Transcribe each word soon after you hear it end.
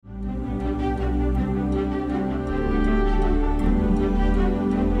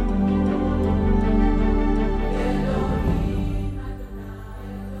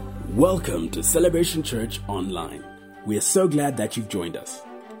Welcome to Celebration Church Online. We are so glad that you've joined us.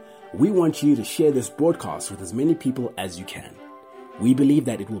 We want you to share this broadcast with as many people as you can. We believe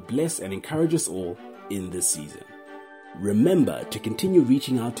that it will bless and encourage us all in this season. Remember to continue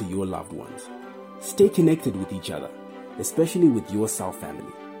reaching out to your loved ones. Stay connected with each other, especially with your cell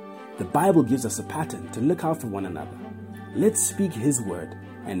family. The Bible gives us a pattern to look out for one another. Let's speak His word,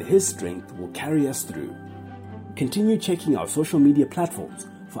 and His strength will carry us through. Continue checking our social media platforms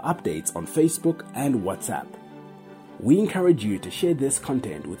for updates on Facebook and WhatsApp. We encourage you to share this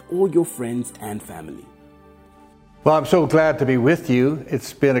content with all your friends and family. Well, I'm so glad to be with you.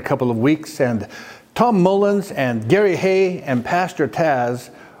 It's been a couple of weeks, and Tom Mullins and Gary Hay and Pastor Taz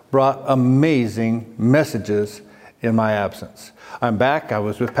brought amazing messages in my absence. I'm back. I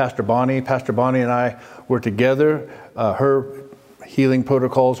was with Pastor Bonnie. Pastor Bonnie and I were together. Her healing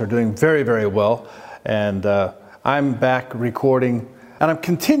protocols are doing very, very well. And I'm back recording, and I'm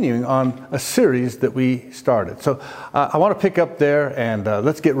continuing on a series that we started. So I want to pick up there, and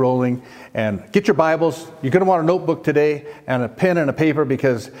let's get rolling. And get your Bibles. You're going to want a notebook today and a pen and a paper,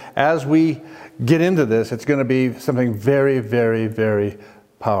 because as we get into this, it's going to be something very, very, very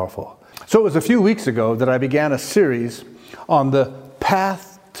powerful. So it was a few weeks ago that I began a series on the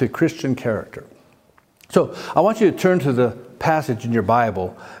path to Christian character. So I want you to turn to the passage in your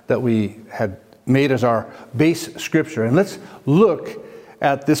Bible that we had made as our base scripture. And let's look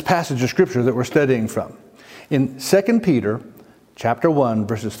at this passage of scripture that we're studying from. In 2 Peter chapter 1,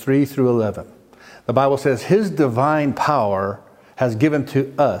 verses 3 through 11, the Bible says, His divine power has given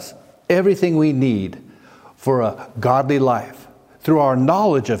to us everything we need for a godly life through our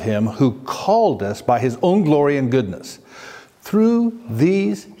knowledge of Him who called us by His own glory and goodness. Through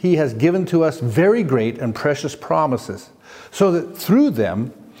these He has given to us very great and precious promises, so that through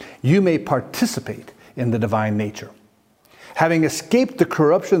them you may participate in the divine nature, having escaped the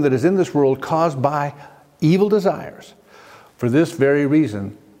corruption that is in this world caused by evil desires. For this very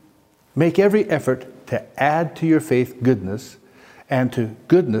reason, make every effort to add to your faith goodness, and to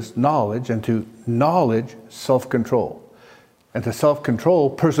goodness knowledge, and to knowledge self-control, and to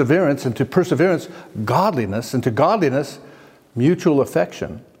self-control perseverance, and to perseverance godliness, and to godliness mutual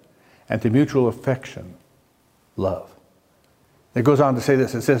affection, and to mutual affection love. It goes on to say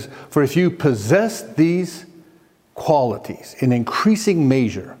this. It says, for if you possess these qualities in increasing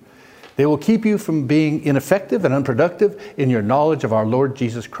measure, they will keep you from being ineffective and unproductive in your knowledge of our Lord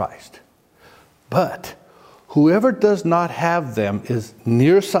Jesus Christ. But whoever does not have them is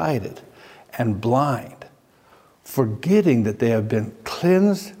nearsighted and blind, forgetting that they have been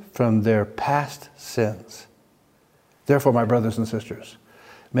cleansed from their past sins. Therefore, my brothers and sisters,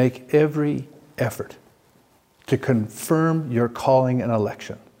 make every effort to confirm your calling and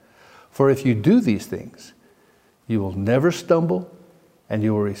election. For if you do these things, you will never stumble, and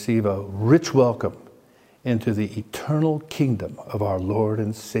you will receive a rich welcome into the eternal kingdom of our Lord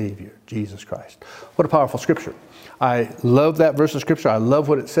and Savior, Jesus Christ. What a powerful scripture. I love that verse of scripture. I love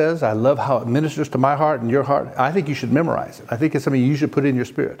what it says. I love how it ministers to my heart and your heart. I think you should memorize it. I think it's something you should put in your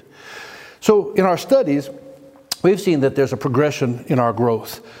spirit. So in our studies, we've seen that there's a progression in our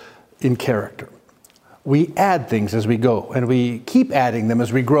growth in character. We add things as we go, and we keep adding them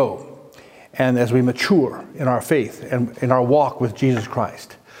as we grow and as we mature in our faith and in our walk with Jesus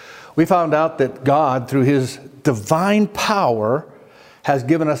Christ. We found out that God, through His divine power, has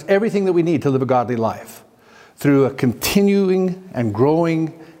given us everything that we need to live a godly life through a continuing and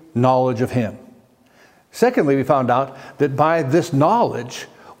growing knowledge of Him. Secondly, we found out that by this knowledge,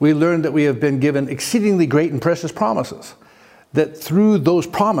 we learned that we have been given exceedingly great and precious promises, that through those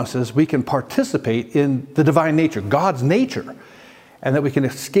promises we can participate in the divine nature, God's nature, and that we can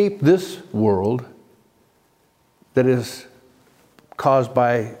escape this world that is caused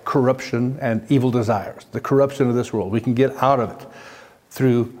by corruption and evil desires, the corruption of this world. We can get out of it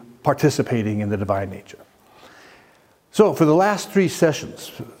through participating in the divine nature. So for the last 3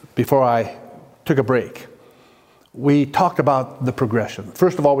 sessions, before I took a break, we talked about the progression.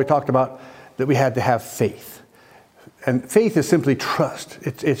 First of all, we talked about that we had to have faith. And faith is simply trust.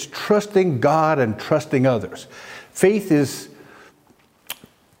 It's trusting God and trusting others. Faith is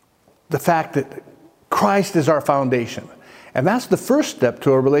the fact that Christ is our foundation. And that's the first step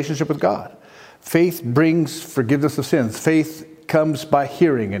to a relationship with God. Faith brings forgiveness of sins. Faith comes by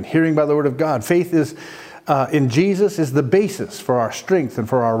hearing, and hearing by the word of God. Faith is in Jesus is the basis for our strength and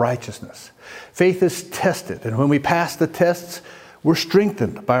for our righteousness. Faith is tested, and when we pass the tests, we're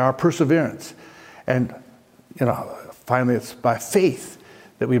strengthened by our perseverance. And finally, it's by faith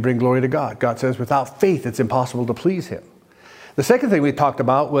that we bring glory to God. God says, without faith, it's impossible to please Him. The second thing we talked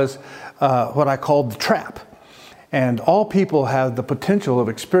about was what I called the trap. And all people have the potential of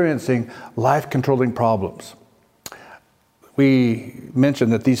experiencing life-controlling problems. We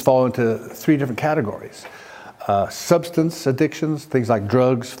mentioned that these fall into 3 different categories. Substance addictions, things like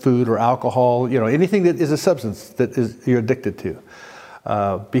drugs, food, or alcohol, anything that is a substance that you're addicted to.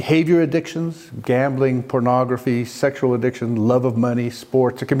 Behavior addictions, gambling, pornography, sexual addiction, love of money,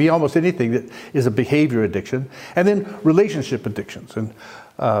 sports. It can be almost anything that is a behavior addiction. And then relationship addictions. And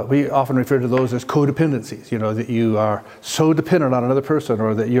we often refer to those as codependencies, that you are so dependent on another person,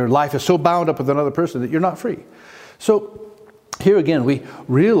 or that your life is so bound up with another person that you're not free. So here again, we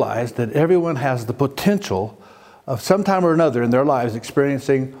realize that everyone has the potential of sometime or another in their lives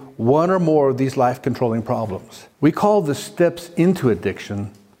experiencing one or more of these life-controlling problems. We call the steps into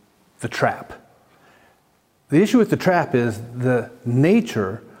addiction the trap. The issue with the trap is the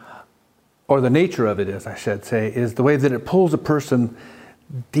nature of it is, I should say, is the way that it pulls a person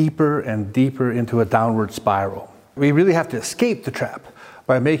deeper and deeper into a downward spiral. We really have to escape the trap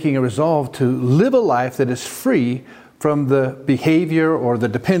by making a resolve to live a life that is free from the behavior or the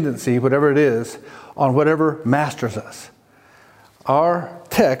dependency, whatever it is, on whatever masters us. Our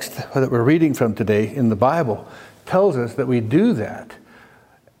text that we're reading from today in the Bible tells us that we do that,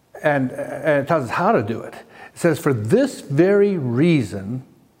 and it tells us how to do it. It says, for this very reason,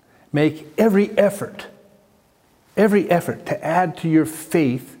 make every effort to add to your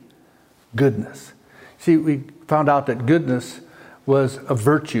faith goodness. See, we found out that goodness was a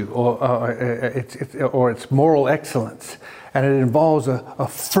virtue, or it's moral excellence, and it involves a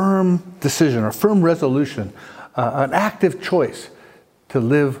firm decision, a firm resolution, an active choice to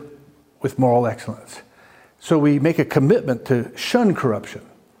live with moral excellence. So we make a commitment to shun corruption.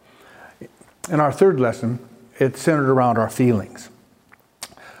 In our third lesson, it's centered around our feelings,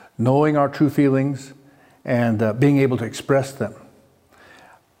 knowing our true feelings and being able to express them.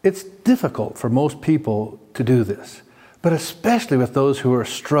 It's difficult for most people to do this, but especially with those who are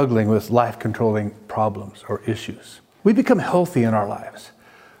struggling with life-controlling problems or issues. We become healthy in our lives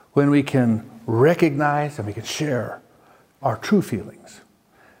when we can recognize and we can share our true feelings.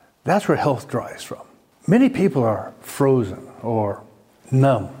 That's where health derives from. Many people are frozen or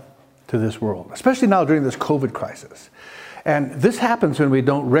numb to this world, especially now during this COVID crisis. And this happens when we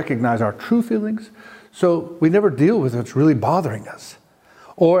don't recognize our true feelings, so we never deal with what's really bothering us.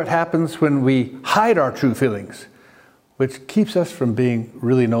 Or it happens when we hide our true feelings, which keeps us from being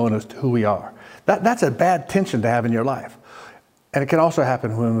really known as to who we are. That's a bad tension to have in your life. And it can also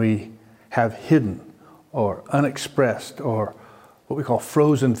happen when we have hidden or unexpressed or what we call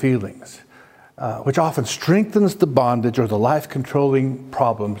frozen feelings, which often strengthens the bondage or the life-controlling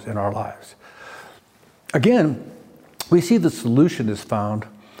problems in our lives. Again, we see the solution is found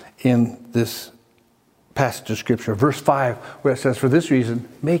in this passage of Scripture, verse 5, where it says, for this reason,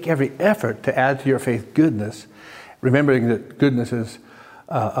 make every effort to add to your faith goodness, remembering that goodness is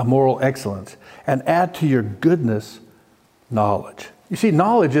a moral excellence, and add to your goodness knowledge. You see,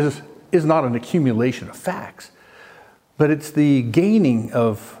 knowledge is not an accumulation of facts, but it's the gaining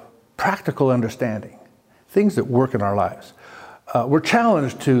of practical understanding, things that work in our lives. We're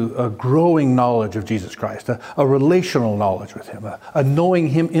challenged to a growing knowledge of Jesus Christ, a relational knowledge with Him, a knowing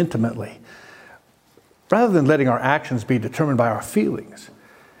Him intimately, rather than letting our actions be determined by our feelings.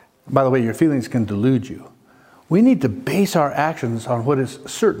 By the way, your feelings can delude you. We need to base our actions on what is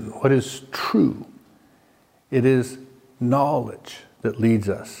certain, what is true. It is knowledge that leads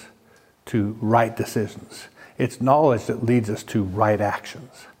us to right decisions. It's knowledge that leads us to right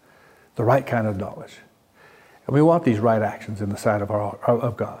actions, the right kind of knowledge. And we want these right actions in the sight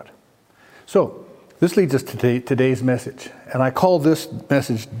of God. So this leads us to today's message. And I call this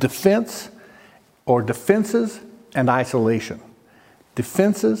message defense or defenses and isolation.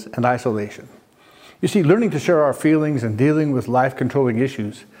 Defenses and isolation. You see, learning to share our feelings and dealing with life-controlling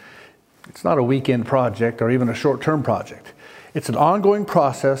issues, it's not a weekend project or even a short-term project. It's an ongoing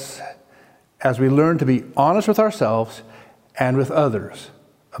process as we learn to be honest with ourselves and with others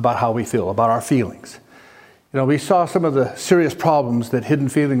about how we feel, about our feelings. We saw some of the serious problems that hidden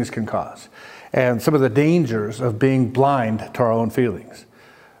feelings can cause and some of the dangers of being blind to our own feelings.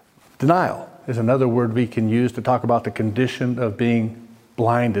 Denial is another word we can use to talk about the condition of being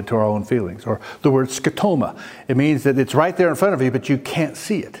blinded to our own feelings, or the word scotoma. It means that it's right there in front of you, but you can't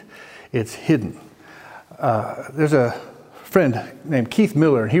see it. It's hidden. There's a friend named Keith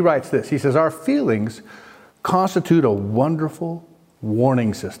Miller, and he writes this. He says, our feelings constitute a wonderful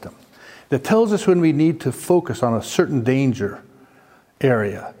warning system that tells us when we need to focus on a certain danger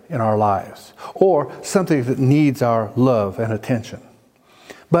area in our lives, or something that needs our love and attention.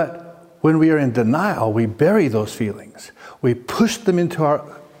 But when we are in denial, we bury those feelings. We push them into our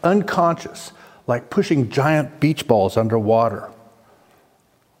unconscious, like pushing giant beach balls underwater.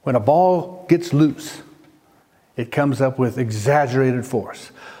 When a ball gets loose, it comes up with exaggerated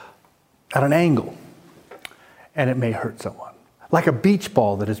force at an angle, and it may hurt someone. Like a beach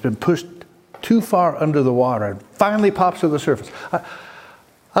ball that has been pushed too far under the water and finally pops to the surface.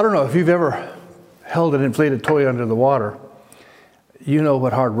 I don't know if you've ever held an inflated toy under the water. You know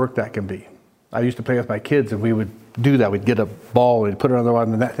what hard work that can be. I used to play with my kids, and we would do that. We'd get a ball, we'd put it under the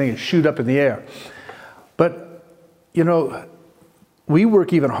water, and that thing would shoot up in the air. But, you know, we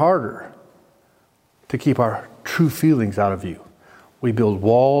work even harder to keep our true feelings out of view. We build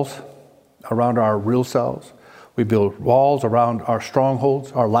walls around our real selves. We build walls around our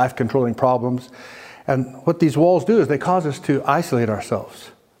strongholds, our life-controlling problems. And what these walls do is they cause us to isolate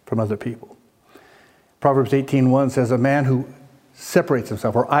ourselves from other people. Proverbs 18:1 says, a man who separates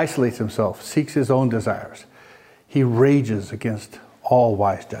himself or isolates himself seeks his own desires. He rages against all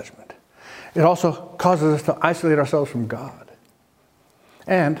wise judgment. It also causes us to isolate ourselves from God.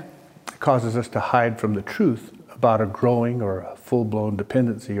 And it causes us to hide from the truth about a growing or a full-blown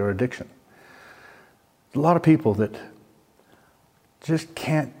dependency or addiction. A lot of people that just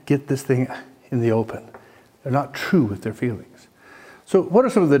can't get this thing in the open. They're not true with their feelings. So what are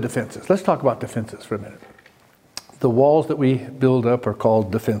some of the defenses? Let's talk about defenses for a minute. The walls that we build up are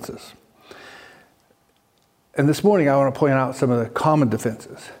called defenses. And this morning I want to point out some of the common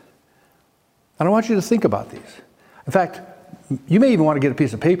defenses. And I want you to think about these. In fact, you may even want to get a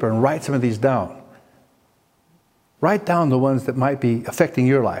piece of paper and write some of these down. Write down the ones that might be affecting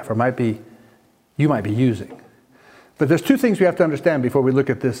your life or you might be using. But there's two things we have to understand before we look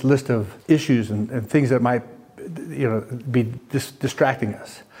at this list of issues and things that might be distracting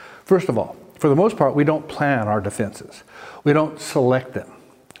us. First of all, for the most part, we don't plan our defenses. We don't select them.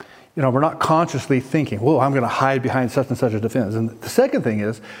 We're not consciously thinking, whoa, I'm going to hide behind such and such a defense. And the second thing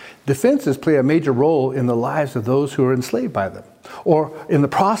is, defenses play a major role in the lives of those who are enslaved by them, or in the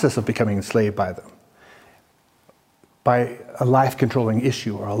process of becoming enslaved by them, by a life-controlling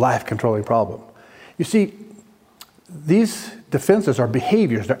issue or a life-controlling problem. You see, these defenses are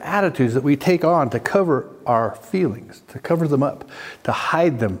behaviors, they're attitudes that we take on to cover our feelings, to cover them up, to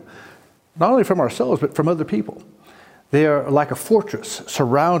hide them, not only from ourselves, but from other people. They are like a fortress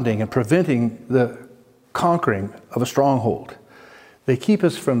surrounding and preventing the conquering of a stronghold. They keep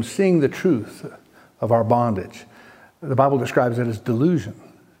us from seeing the truth of our bondage. The Bible describes it as delusion.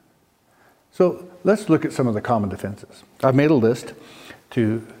 So let's look at some of the common defenses. I've made a list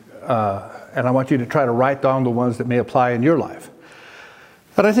and I want you to try to write down the ones that may apply in your life.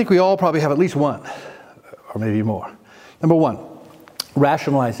 And I think we all probably have at least one, or maybe more. Number one,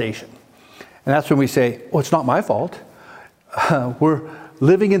 rationalization. And that's when we say, oh, it's not my fault. We're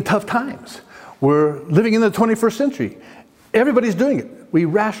living in tough times. We're living in the 21st century. Everybody's doing it. We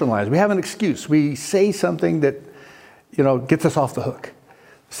rationalize. We have an excuse. We say something that, gets us off the hook.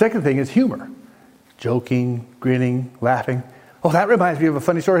 Second thing is humor. Joking, grinning, laughing. Oh, that reminds me of a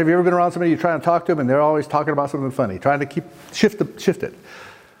funny story. Have you ever been around somebody, you're trying to talk to them, and they're always talking about something funny, trying to shift it.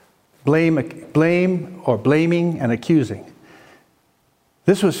 Blame or blaming and accusing.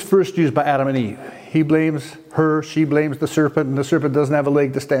 This was first used by Adam and Eve. He blames her, she blames the serpent, and the serpent doesn't have a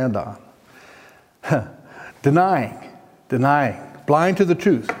leg to stand on. Denying, blind to the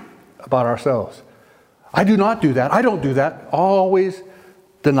truth about ourselves. I do not do that. I don't do that. Always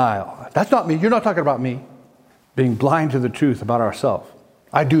denial. That's not me. You're not talking about me. Being blind to the truth about ourselves.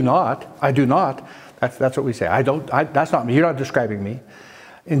 I do not. That's what we say. That's not me. You're not describing me.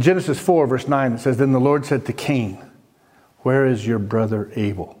 In Genesis 4, verse 9, it says, then the Lord said to Cain, where is your brother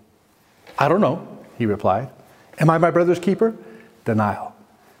Abel? I don't know, he replied. Am I my brother's keeper? Denial.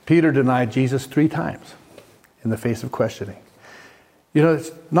 Peter denied Jesus 3 times in the face of questioning.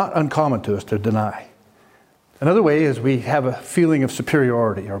 It's not uncommon to us to deny. Another way is we have a feeling of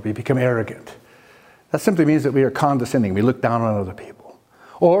superiority, or we become arrogant. That simply means that we are condescending. We look down on other people.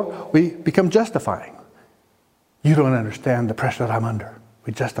 Or we become justifying. You don't understand the pressure that I'm under.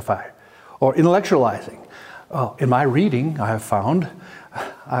 We justify. Or intellectualizing. Oh, in my reading, I have found,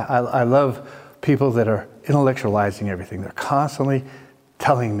 I love people that are intellectualizing everything. They're constantly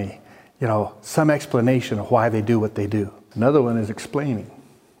telling me, some explanation of why they do what they do. Another one is explaining.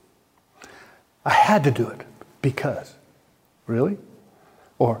 I had to do it because. Really?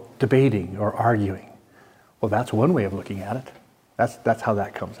 Or debating or arguing. Well, that's one way of looking at it. That's how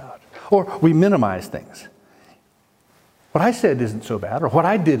that comes out. Or we minimize things. What I said isn't so bad, or what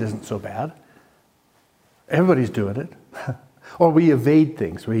I did isn't so bad. Everybody's doing it. Or we evade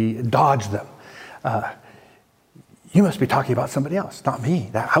things. We dodge them. You must be talking about somebody else, not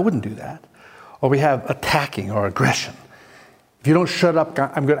me. I wouldn't do that. Or we have attacking or aggression. If you don't shut up,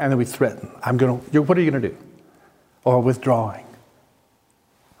 I'm going to, and then we threaten. What are you going to do? Or withdrawing.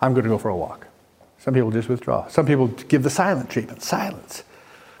 I'm going to go for a walk. Some people just withdraw. Some people give the silent treatment. Silence.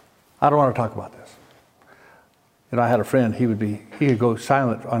 I don't want to talk about this. I had a friend, he could go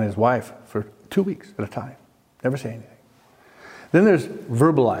silent on his wife for 2 weeks at a time. Never say anything. Then there's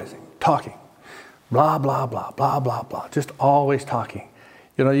verbalizing, talking. Blah, blah, blah, blah, blah, blah. Just always talking.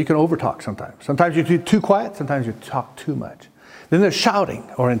 You can overtalk sometimes. Sometimes you do too quiet, sometimes you talk too much. Then there's shouting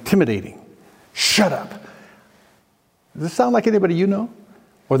or intimidating. Shut up. Does this sound like anybody you know?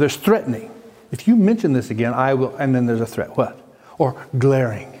 Or there's threatening. If you mention this again, I will, and then there's a threat. What? Or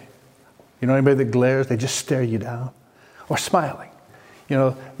glaring. You know anybody that glares? They just stare you down. Or smiling.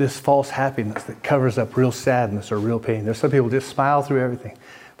 This false happiness that covers up real sadness or real pain. There's some people just smile through everything,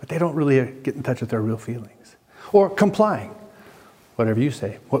 but they don't really get in touch with their real feelings. Or complying. Whatever you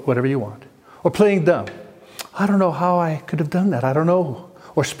say, whatever you want. Or playing dumb. I don't know how I could have done that. I don't know.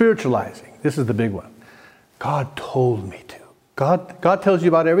 Or spiritualizing. This is the big one. God told me to. God tells you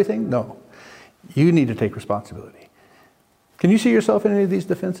about everything? No. You need to take responsibility. Can you see yourself in any of these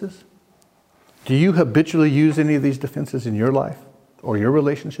defenses? Do you habitually use any of these defenses in your life or your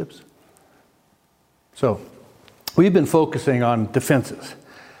relationships? So, we've been focusing on defenses.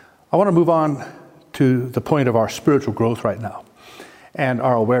 I want to move on to the point of our spiritual growth right now and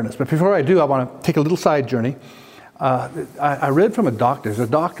our awareness. But before I do, I want to take a little side journey. I read from a doctor. There's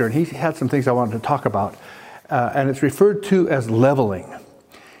a doctor, and he had some things I wanted to talk about. And it's referred to as leveling.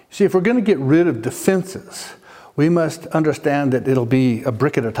 See, if we're going to get rid of defenses, we must understand that it'll be a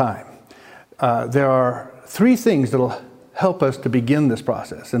brick at a time. There are 3 things that'll help us to begin this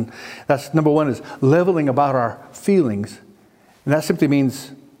process. And that's number 1 is leveling about our feelings. And that simply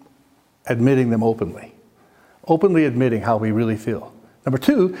means admitting them openly. Openly admitting how we really feel. Number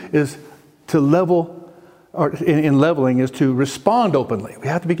 2 is to level, or in leveling is to respond openly. We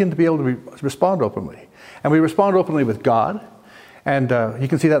have to begin to be able to respond openly. And we respond openly with God. And you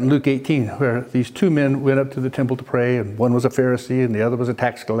can see that in Luke 18, where these 2 men went up to the temple to pray, and one was a Pharisee and the other was a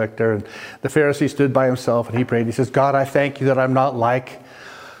tax collector. And the Pharisee stood by himself and he prayed. He says, God, I thank you that I'm not like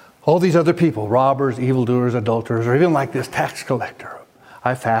all these other people, robbers, evildoers, adulterers, or even like this tax collector.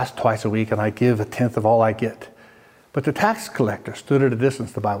 I fast twice a week and I give 1/10 of all I get. But the tax collector stood at a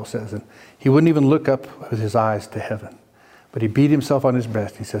distance, the Bible says, and he wouldn't even look up with his eyes to heaven. But he beat himself on his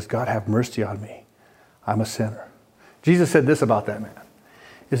breast. He says, God, have mercy on me. I'm a sinner. Jesus said this about that man.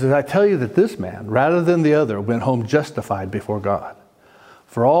 He says, I tell you that this man, rather than the other, went home justified before God.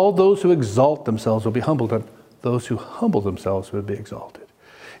 For all those who exalt themselves will be humbled, and those who humble themselves will be exalted.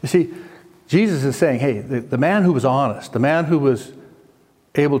 You see, Jesus is saying, hey, the man who was honest, the man who was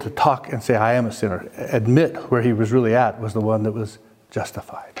able to talk and say, I am a sinner, admit where he was really at, was the one that was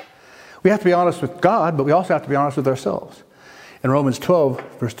justified. We have to be honest with God, but we also have to be honest with ourselves. In Romans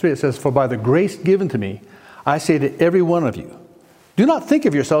 12, verse 3, it says, for by the grace given to me, I say to every one of you, do not think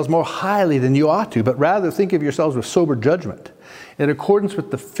of yourselves more highly than you ought to, but rather think of yourselves with sober judgment, in accordance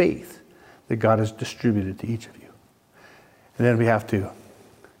with the faith that God has distributed to each of you. And then we have to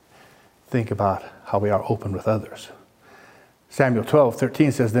think about how we are open with others. Samuel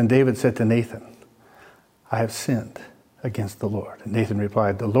 12:13 says, then David said to Nathan, I have sinned against the Lord. And Nathan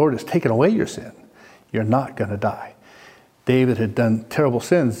replied, the Lord has taken away your sin. You're not going to die. David had done terrible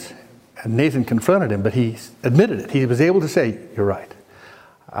sins, and Nathan confronted him, but he admitted it. He was able to say, you're right.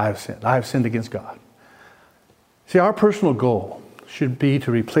 I have sinned. I have sinned against God. See, our personal goal should be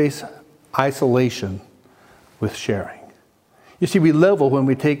to replace isolation with sharing. You see, we level when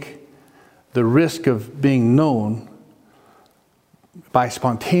we take the risk of being known by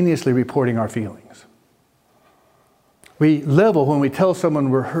spontaneously reporting our feelings. We level when we tell someone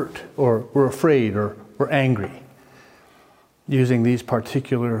we're hurt, or we're afraid, or we're angry, using these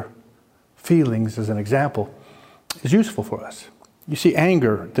particular feelings as an example is useful for us. You see,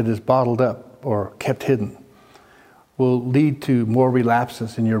 anger that is bottled up or kept hidden will lead to more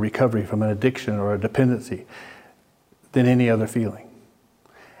relapses in your recovery from an addiction or a dependency than any other feeling.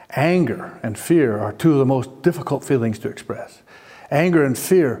 Anger and fear are 2 of the most difficult feelings to express. Anger and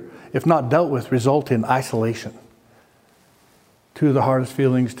fear, if not dealt with, result in isolation. 2 of the hardest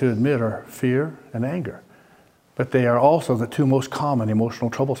feelings to admit are fear and anger. But they are also the 2 most common emotional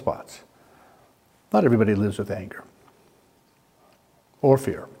trouble spots. Not everybody lives with anger or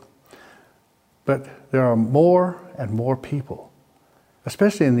fear. But there are more and more people,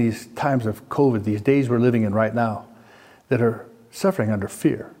 especially in these times of COVID, these days we're living in right now, that are suffering under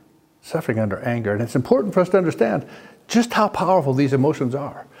fear, suffering under anger. And it's important for us to understand just how powerful these emotions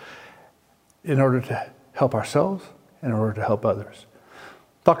are in order to help ourselves and in order to help others.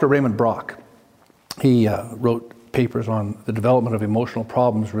 Dr. Raymond Brock, he wrote papers on the development of emotional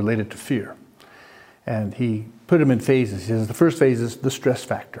problems related to fear. And he put them in phases. He says the first phase is the stress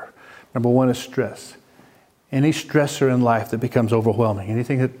factor. Number one is stress. Any stressor in life that becomes overwhelming,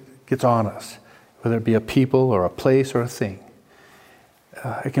 anything that gets on us, whether it be a people or a place or a thing.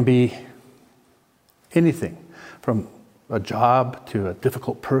 It can be anything from a job to a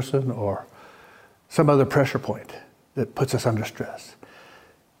difficult person or some other pressure point that puts us under stress.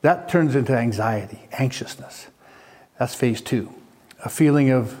 That turns into anxiety, anxiousness. That's phase two. A feeling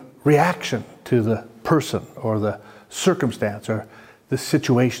of reaction to the person or the circumstance or the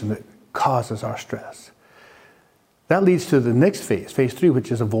situation that causes our stress. That leads to the next phase, phase three,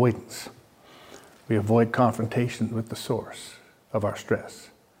 which is avoidance. We avoid confrontation with the source of our stress.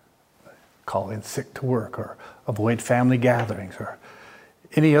 Call in sick to work or avoid family gatherings or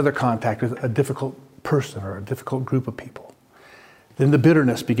any other contact with a difficult person or a difficult group of people. Then the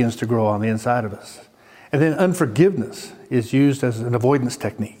bitterness begins to grow on the inside of us. And then unforgiveness is used as an avoidance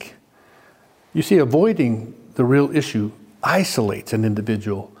technique. You see, avoiding the real issue isolates an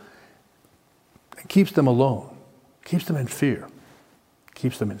individual and keeps them alone, keeps them in fear,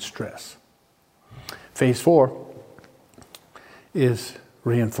 keeps them in stress. Phase four is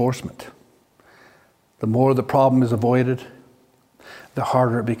reinforcement. The more the problem is avoided, the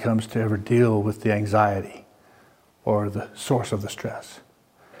harder it becomes to ever deal with the anxiety or the source of the stress.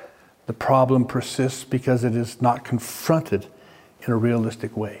 The problem persists because it is not confronted in a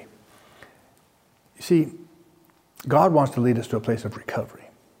realistic way. You see, God wants to lead us to a place of recovery.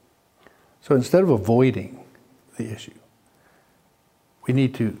 So instead of avoiding the issue, we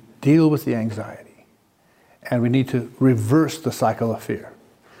need to deal with the anxiety and we need to reverse the cycle of fear.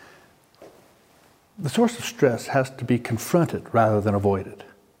 The source of stress has to be confronted rather than avoided.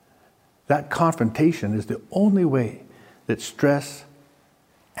 That confrontation is the only way that stress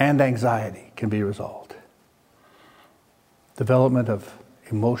and anxiety can be resolved. Development of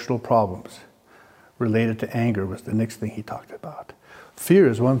emotional problems related to anger was the next thing he talked about. Fear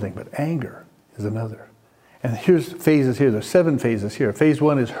is one thing, but anger is another. And here's phases here. There's 7 phases here. Phase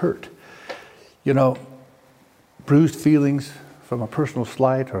 1 is hurt. You know, bruised feelings from a personal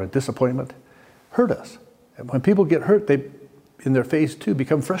slight or a disappointment hurt us. And when people get hurt, they, in their phase 2,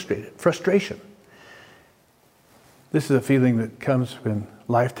 become frustrated. Frustration. This is a feeling that comes when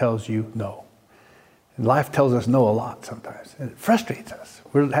life tells you no. And life tells us no a lot sometimes. And it frustrates us.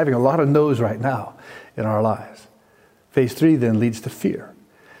 We're having a lot of no's right now in our lives. Phase 3 then leads to fear.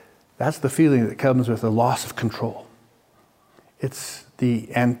 That's the feeling that comes with a loss of control. It's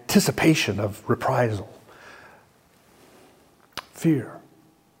the anticipation of reprisal. Fear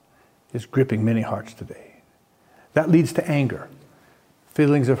is gripping many hearts today. That leads to anger,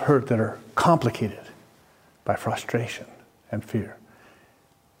 feelings of hurt that are complicated by frustration and fear.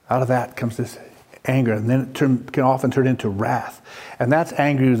 Out of that comes this anger, and then it can often turn into wrath. And that's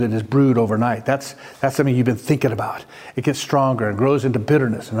anger that is brewed overnight. That's something you've been thinking about. It gets stronger and grows into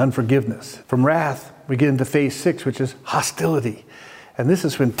bitterness and unforgiveness. From wrath, we get into phase 6, which is hostility. And this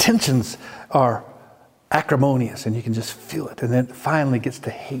is when tensions are acrimonious and you can just feel it. And then it finally gets to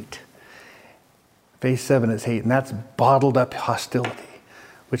hate. Phase 7 is hate, and that's bottled up hostility,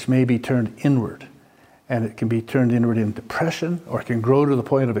 which may be turned inward. And it can be turned inward in depression, or it can grow to the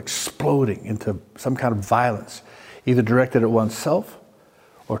point of exploding into some kind of violence, either directed at oneself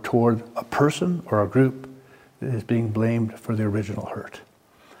or toward a person or a group that is being blamed for the original hurt.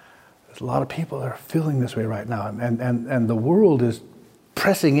 There's a lot of people that are feeling this way right now, and the world is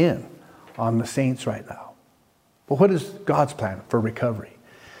pressing in on the saints right now. But what is God's plan for recovery?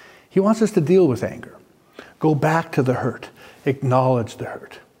 He wants us to deal with anger, go back to the hurt, acknowledge the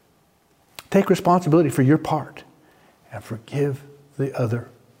hurt. Take responsibility for your part and forgive the other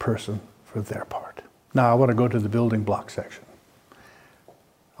person for their part. Now I want to go to the building block section.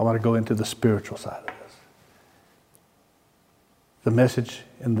 I want to go into the spiritual side of this. The message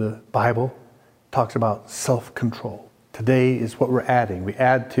in the Bible talks about self-control. Today is what we're adding. We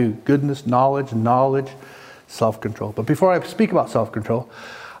add to goodness, knowledge, self-control. But before I speak about self-control,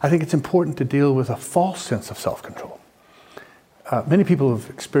 I think it's important to deal with a false sense of self-control. Many people have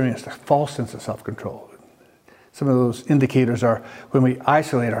experienced a false sense of self-control. Some of those indicators are when we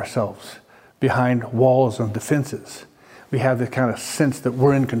isolate ourselves behind walls and defenses. We have this kind of sense that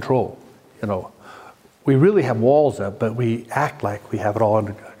we're in control. You know, we really have walls up, but we act like we have it all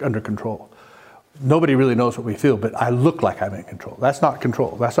under control. Nobody really knows what we feel, but I look like I'm in control. That's not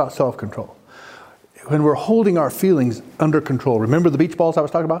control. That's not self-control. When we're holding our feelings under control, remember the beach balls I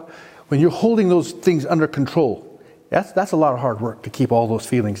was talking about? When you're holding those things under control, that's a lot of hard work to keep all those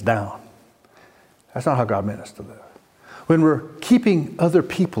feelings down. That's not how God meant us to live. When we're keeping other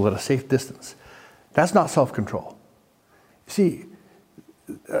people at a safe distance, that's not self-control. See,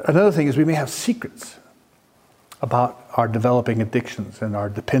 another thing is we may have secrets about our developing addictions and our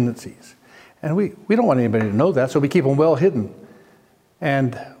dependencies. And we don't want anybody to know that, so we keep them well hidden.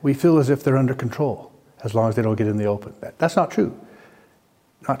 And we feel as if they're under control as long as they don't get in the open. That's not true.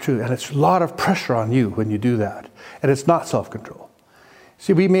 Not true. And it's a lot of pressure on you when you do that. And it's not self-control.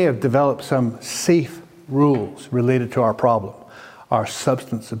 See, we may have developed some safe rules related to our problem, our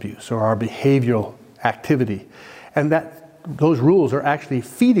substance abuse or our behavioral activity. And those rules are actually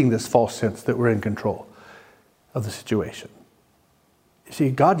feeding this false sense that we're in control of the situation. You see,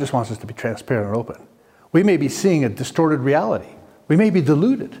 God just wants us to be transparent and open. We may be seeing a distorted reality. We may be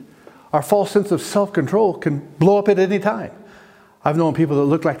deluded. Our false sense of self-control can blow up at any time. I've known people that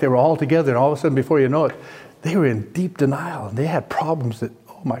looked like they were all together, and all of a sudden, before you know it, they were in deep denial, and they had problems that,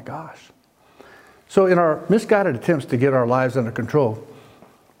 oh my gosh. So in our misguided attempts to get our lives under control,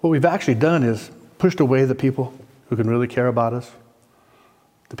 what we've actually done is pushed away the people who can really care about us,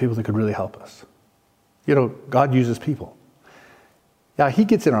 the people that could really help us. You know, God uses people. Yeah, He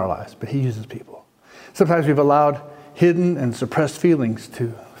gets in our lives, but He uses people. Sometimes we've allowed hidden and suppressed feelings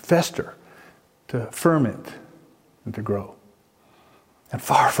to fester, to ferment, and to grow. And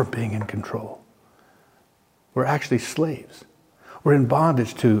far from being in control, we're actually slaves. We're in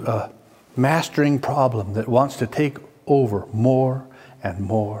bondage to a mastering problem that wants to take over more and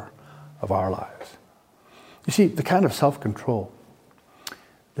more of our lives. You see, the kind of self-control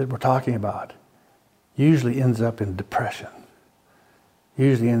that we're talking about usually ends up in depression,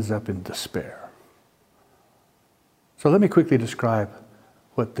 usually ends up in despair. So let me quickly describe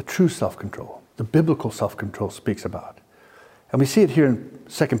what the true self-control, the biblical self-control speaks about. And we see it here in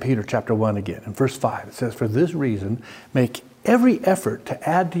 2 Peter chapter 1 again. In verse 5, it says, "For this reason, make every effort to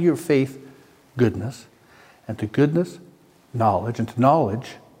add to your faith goodness, and to goodness, knowledge, and to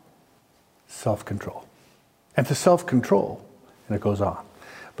knowledge, self-control. And to self-control," and it goes on.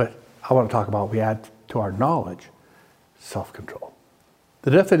 But I want to talk about we add to our knowledge, self-control.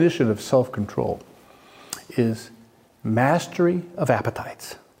 The definition of self-control is mastery of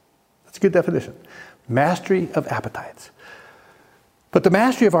appetites. That's a good definition. Mastery of appetites. But the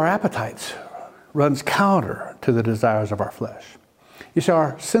mastery of our appetites runs counter to the desires of our flesh. You see,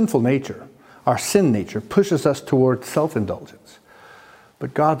 our sinful nature, our sin nature, pushes us toward self-indulgence.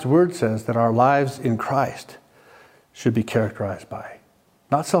 But God's Word says that our lives in Christ should be characterized by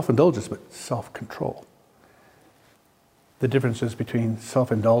not self-indulgence, but self-control. The differences between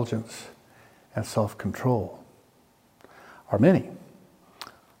self-indulgence and self-control are many.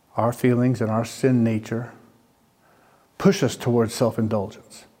 Our feelings and our sin nature push us towards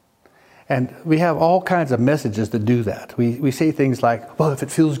self-indulgence. And we have all kinds of messages that do that. We say things like, well, if it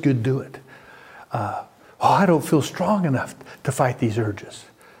feels good, do it. I don't feel strong enough to fight these urges.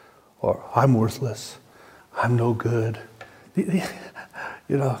 Or, I'm worthless. I'm no good.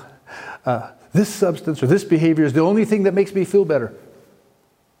 This substance or this behavior is the only thing that makes me feel better.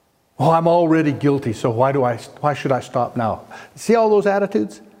 Well, I'm already guilty, so why should I stop now? See all those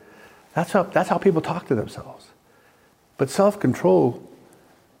attitudes? That's how people talk to themselves. But self-control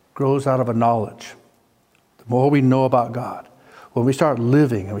grows out of a knowledge. The more we know about God, when we start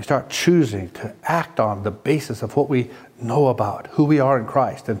living and we start choosing to act on the basis of what we know about who we are in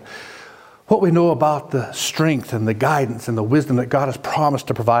Christ and what we know about the strength and the guidance and the wisdom that God has promised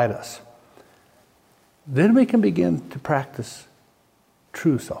to provide us, then we can begin to practice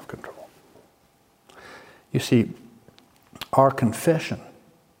true self-control. You see, our confession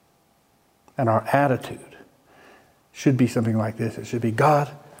and our attitude should be something like this. It should be, God,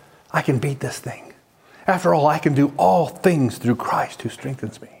 I can beat this thing. After all, I can do all things through Christ who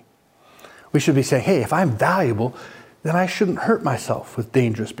strengthens me. We should be saying, hey, if I'm valuable, then I shouldn't hurt myself with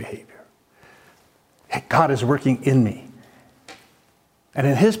dangerous behavior. Hey, God is working in me. And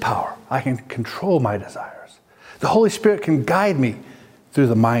in His power, I can control my desires. The Holy Spirit can guide me through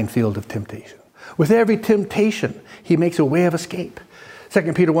the minefield of temptation. With every temptation, He makes a way of escape.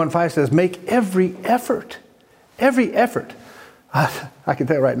 2 Peter 1:5 says, make every effort. Every effort. I can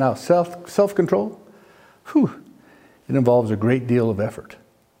tell you right now, self-control, it involves a great deal of effort.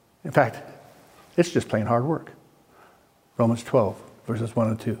 In fact, it's just plain hard work. Romans 12, verses 1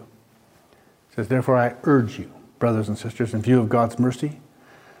 and 2. It says, therefore I urge you, brothers and sisters, in view of God's mercy,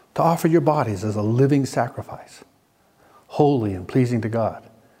 to offer your bodies as a living sacrifice, holy and pleasing to God.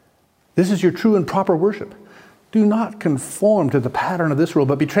 This is your true and proper worship. Do not conform to the pattern of this world,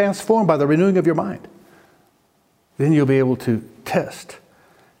 but be transformed by the renewing of your mind. Then you'll be able to test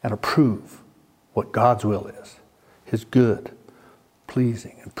and approve what God's will is, His good,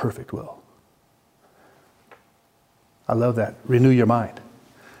 pleasing, and perfect will. I love that. Renew your mind.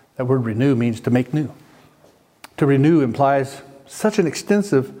 That word renew means to make new, To renew implies such an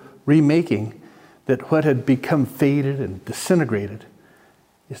extensive remaking that what had become faded and disintegrated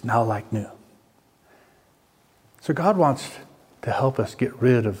is now like new. So God wants to help us get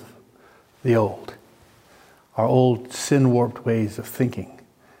rid of the old, our old sin-warped ways of thinking,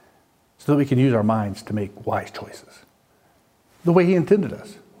 so that we can use our minds to make wise choices. The way He intended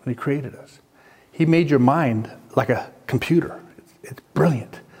us when He created us. He made your mind like a computer. It's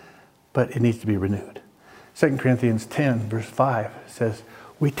brilliant, but it needs to be renewed. 2 Corinthians 10, verse 5 says,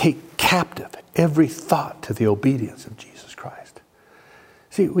 we take captive every thought to the obedience of Jesus Christ.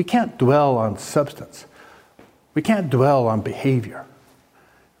 See, we can't dwell on substance. We can't dwell on behavior.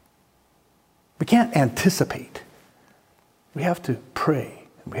 We can't anticipate. We have to pray,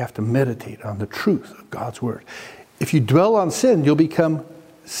 and we have to meditate on the truth of God's Word. If you dwell on sin, you'll become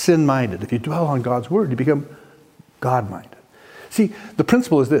sin-minded. If you dwell on God's Word, you become God-minded. See, the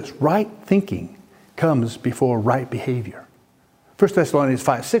principle is this: right thinking comes before right behavior. 1 Thessalonians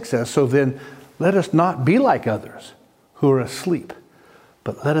 5:6 says, so then let us not be like others who are asleep,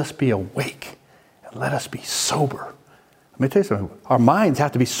 but let us be awake and let us be sober. Let me tell you something. Our minds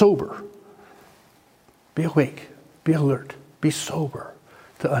have to be sober. Be awake, be alert, be sober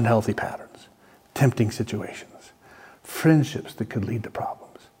to unhealthy patterns, tempting situations, friendships that could lead to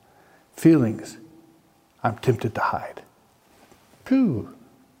problems, feelings I'm tempted to hide.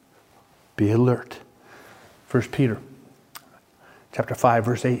 Be alert. 1 Peter chapter 5,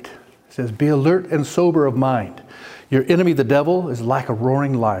 verse 8 says, be alert and sober of mind. Your enemy, the devil, is like a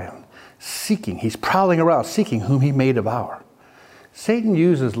roaring lion, he's prowling around, seeking whom he may devour. Satan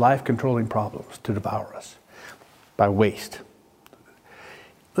uses life-controlling problems to devour us by waste.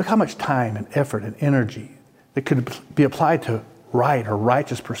 Look how much time and effort and energy that could be applied to right or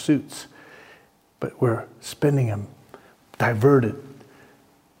righteous pursuits, but we're spending them diverted,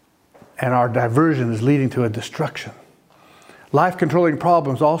 and our diversion is leading to a destruction. Life-controlling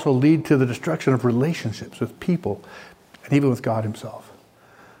problems also lead to the destruction of relationships with people and even with God Himself.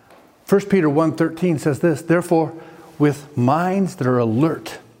 1 Peter 1:13 says this, therefore, with minds that are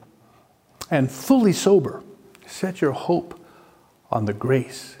alert and fully sober, set your hope on the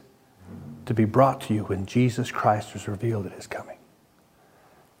grace to be brought to you when Jesus Christ is revealed at His coming.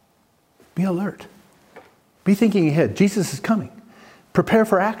 Be alert. Be thinking ahead. Jesus is coming. Prepare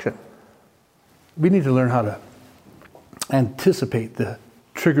for action. We need to learn how to anticipate the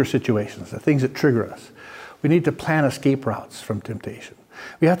trigger situations, the things that trigger us. We need to plan escape routes from temptation.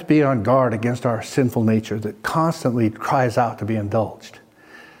 We have to be on guard against our sinful nature that constantly cries out to be indulged.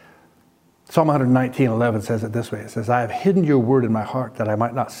 Psalm 119:11 says it this way. It says, I have hidden your word in my heart that I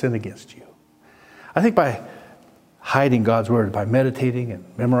might not sin against you. I think by hiding God's word, by meditating and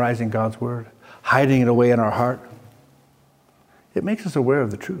memorizing God's word, hiding it away in our heart, it makes us aware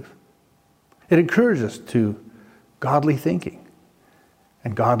of the truth. It encourages us to godly thinking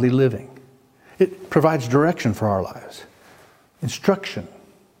and godly living. It provides direction for our lives, instruction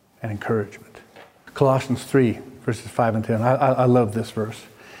and encouragement. Colossians 3, verses 5 and 10. I love this verse.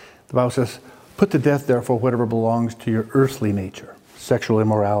 The Bible says, put to death, therefore, whatever belongs to your earthly nature, sexual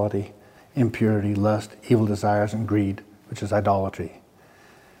immorality, impurity, lust, evil desires, and greed, which is idolatry.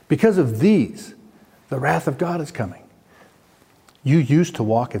 Because of these, the wrath of God is coming. You used to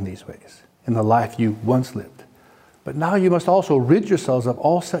walk in these ways, in the life you once lived. But now you must also rid yourselves of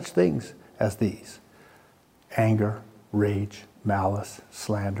all such things as these: anger, rage, malice,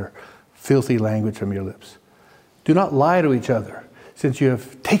 slander, filthy language from your lips. Do not lie to each other, since you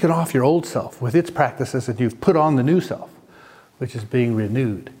have taken off your old self with its practices and you've put on the new self, which is being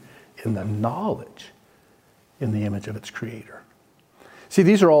renewed in the knowledge in the image of its creator. See,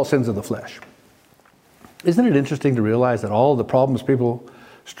 these are all sins of the flesh. Isn't it interesting to realize that all the problems people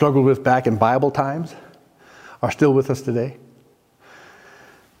struggled with back in Bible times are still with us today?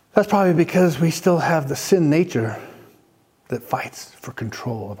 That's probably because we still have the sin nature that fights for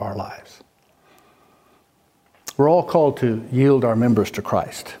control of our lives. We're all called to yield our members to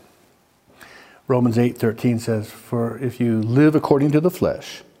Christ. Romans 8:13 says, for if you live according to the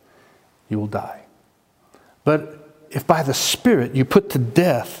flesh, you will die. But if by the Spirit you put to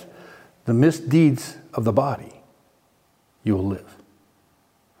death the misdeeds of the body, you will live.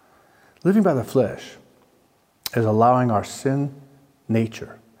 Living by the flesh is allowing our sin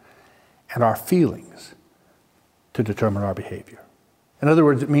nature and our feelings to determine our behavior. In other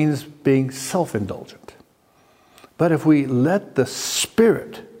words, it means being self-indulgent. But if we let the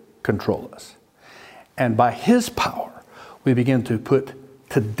Spirit control us, and by His power we begin to put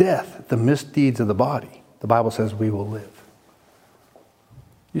to death the misdeeds of the body, the Bible says we will live.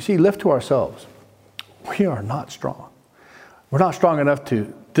 You see, left to ourselves, we are not strong. We're not strong enough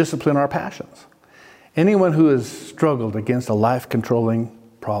to discipline our passions. Anyone who has struggled against a life-controlling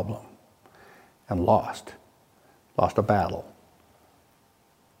problem and lost a battle,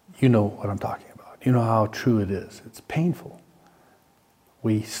 you know what I'm talking about. You know how true it is. It's painful.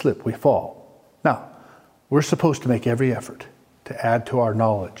 We slip, we fall. Now, we're supposed to make every effort to add to our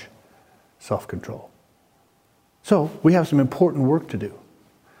knowledge self-control. So we have some important work to do.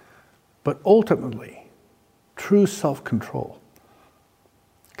 But ultimately, true self-control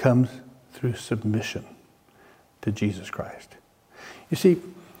comes through submission to Jesus Christ. You see,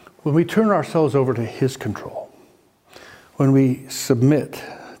 when we turn ourselves over to His control, when we submit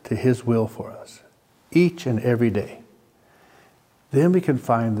to His will for us each and every day, then we can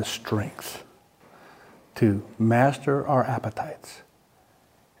find the strength to master our appetites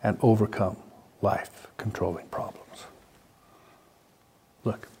and overcome life-controlling problems.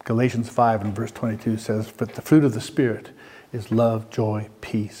 Look, Galatians 5 and verse 22 says, "But the fruit of the Spirit is love, joy,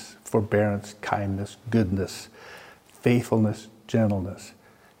 peace, forbearance, kindness, goodness, faithfulness, gentleness,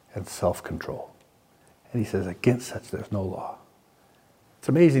 and self-control." And he says, against such there's no law. It's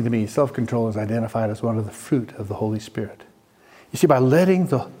amazing to me, self-control is identified as one of the fruit of the Holy Spirit. You see, by letting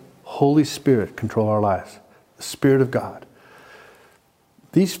the Holy Spirit control our lives, the Spirit of God,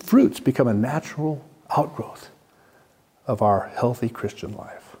 these fruits become a natural outgrowth of our healthy Christian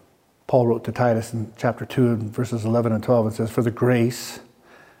life. Paul wrote to Titus in chapter 2 and verses 11 and 12 and says, "For the grace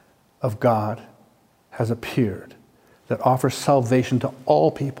of God has appeared that offers salvation to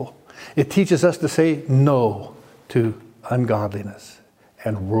all people. It teaches us to say no to ungodliness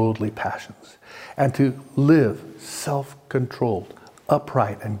and worldly passions, and to live self-controlled,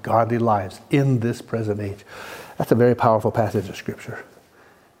 upright, and godly lives in this present age." That's a very powerful passage of Scripture.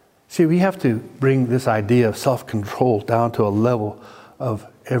 See, we have to bring this idea of self-control down to a level of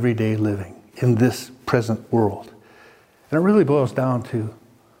everyday living in this present world. And it really boils down to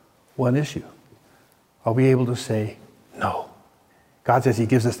one issue. Are we able to say no? God says He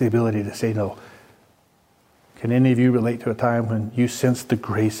gives us the ability to say no. Can any of you relate to a time when you sensed the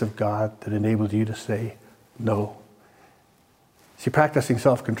grace of God that enabled you to say no? See, practicing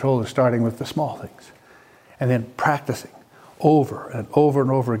self-control is starting with the small things and then practicing over and over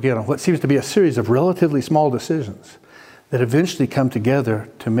and over again on what seems to be a series of relatively small decisions that eventually come together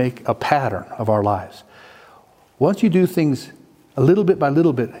to make a pattern of our lives. Once you do things a little bit by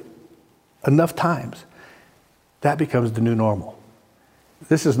little bit, enough times, that becomes the new normal.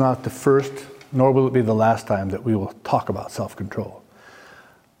 This is not the first, nor will it be the last time that we will talk about self-control.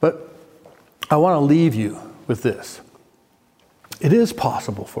 But I want to leave you with this. It is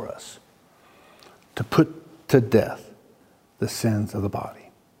possible for us to put to death the sins of the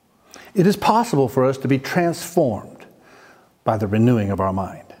body. It is possible for us to be transformed by the renewing of our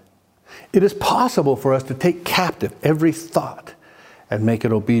mind. It is possible for us to take captive every thought and make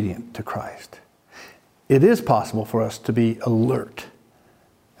it obedient to Christ. It is possible for us to be alert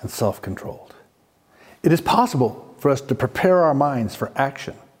and self-controlled. It is possible for us to prepare our minds for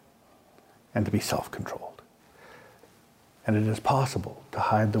action and to be self-controlled. And it is possible to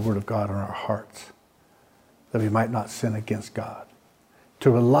hide the Word of God in our hearts that we might not sin against God,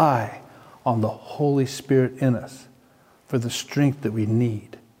 to rely on the Holy Spirit in us for the strength that we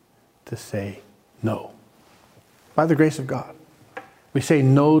need to say no. By the grace of God, we say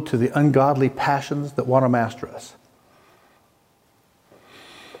no to the ungodly passions that want to master us.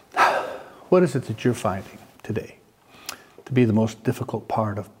 What is it that you're finding today to be the most difficult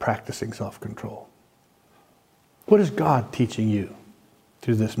part of practicing self-control? What is God teaching you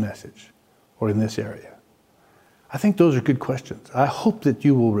through this message or in this area? I think those are good questions. I hope that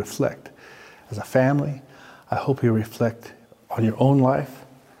you will reflect as a family. I hope you reflect on your own life.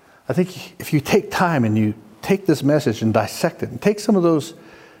 I think if you take time and you take this message and dissect it and take some of those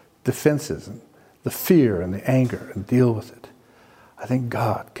defenses and the fear and the anger and deal with it, I think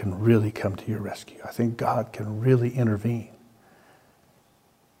God can really come to your rescue. I think God can really intervene.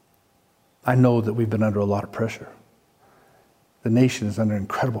 I know that we've been under a lot of pressure. The nation is under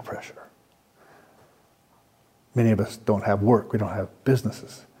incredible pressure. Many of us don't have work. We don't have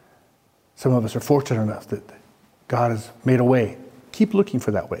businesses. Some of us are fortunate enough that God has made a way. Keep looking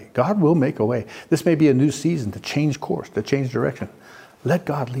for that way. God will make a way. This may be a new season to change course, to change direction. Let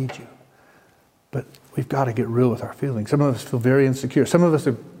God lead you. But we've got to get real with our feelings. Some of us feel very insecure. Some of us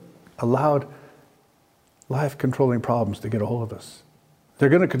have allowed life-controlling problems to get a hold of us. They're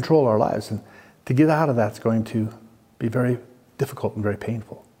going to control our lives. And to get out of that's going to be very difficult and very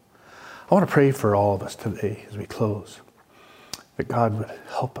painful. I want to pray for all of us today as we close, that God would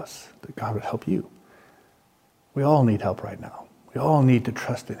help us, that God would help you. We all need help right now. We all need to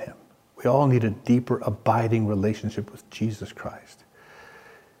trust in Him. We all need a deeper, abiding relationship with Jesus Christ.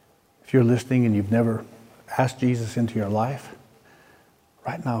 If If you're listening and you've never asked Jesus into your life,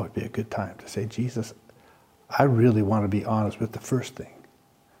 right now would be a good time to say, Jesus, I really want to be honest with the first thing.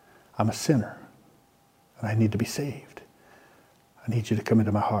 I'm a sinner, and I need to be saved. I need you to come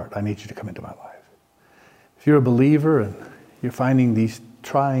into my heart. I need you to come into my life. If you're a believer and you're finding these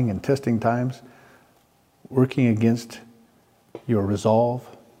trying and testing times working against your resolve,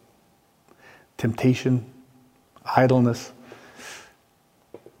 temptation, idleness,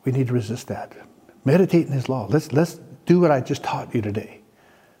 we need to resist that. Meditate in His law. Let's do what I just taught you today.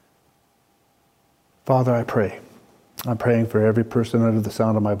 Father, I pray. I'm praying for every person under the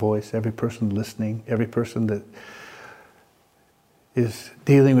sound of my voice, every person listening, every person that is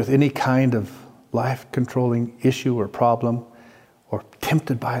dealing with any kind of life-controlling issue or problem or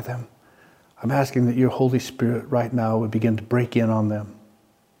tempted by them. I'm asking that your Holy Spirit right now would begin to break in on them,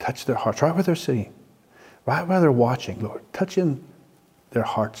 touch their hearts, right where they're sitting, right where they're watching, Lord. Touch in their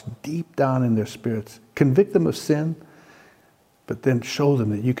hearts, deep down in their spirits. Convict them of sin, but then show them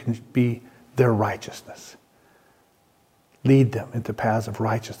that you can be their righteousness. Lead them into paths of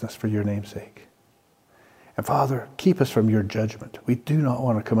righteousness for your name's sake. And Father, keep us from your judgment. We do not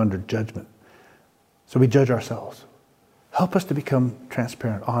want to come under judgment. So we judge ourselves. Help us to become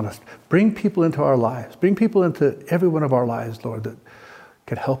transparent, honest. Bring people into our lives. Bring people into every one of our lives, Lord, that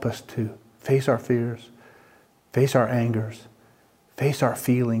can help us to face our fears, face our angers, face our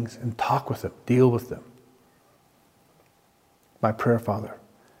feelings, and talk with them, deal with them. My prayer, Father,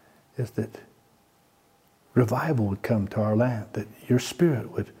 is that revival would come to our land, that your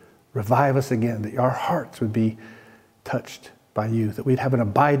Spirit would revive us again, that our hearts would be touched by you, that we'd have an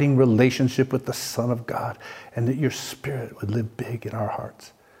abiding relationship with the Son of God, and that your Spirit would live big in our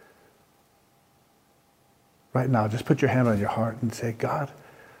hearts. Right now, just put your hand on your heart and say, God,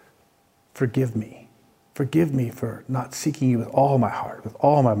 forgive me. Forgive me for not seeking you with all my heart, with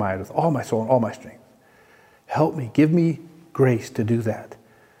all my mind, with all my soul, and all my strength. Help me. Give me grace to do that.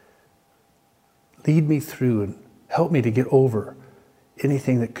 Lead me through and help me to get over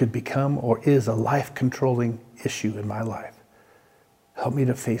anything that could become or is a life-controlling issue in my life. Help me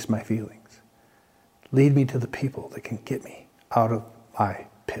to face my feelings. Lead me to the people that can get me out of my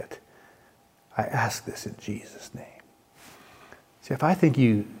pit. I ask this in Jesus' name. See, if I think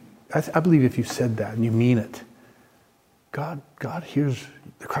I believe if you said that and you mean it, God hears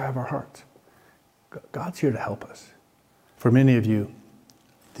the cry of our hearts. God's here to help us. For many of you,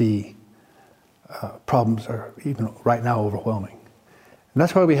 the problems are even right now overwhelming. And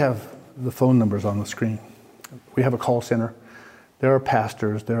that's why we have the phone numbers on the screen. We have a call center. There are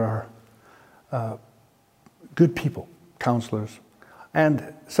pastors. There are good people, counselors.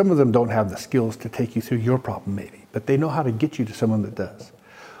 And some of them don't have the skills to take you through your problem maybe, but they know how to get you to someone that does.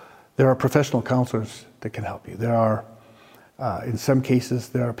 There are professional counselors that can help you. There are, in some cases,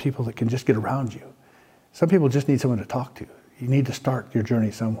 there are people that can just get around you. Some people just need someone to talk to. You need to start your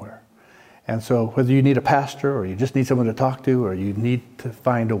journey somewhere. And so whether you need a pastor or you just need someone to talk to or you need to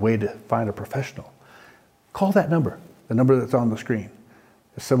find a way to find a professional, call that number, the number that's on the screen.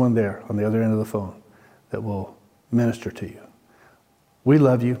 There's someone there on the other end of the phone that will minister to you. We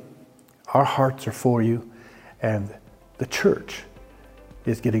love you. Our hearts are for you. And the church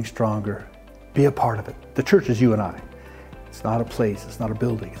is getting stronger. Be a part of it. The church is you and I. It's not a place. It's not a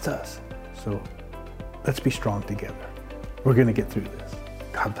building. It's us. So let's be strong together. We're going to get through this.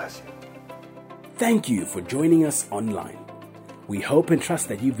 God bless you. Thank you for joining us online. We hope and trust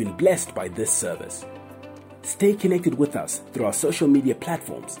that you've been blessed by this service. Stay connected with us through our social media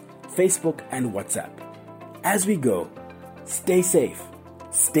platforms, Facebook and WhatsApp. As we go, stay safe,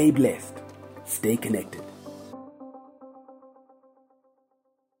 stay blessed, stay connected.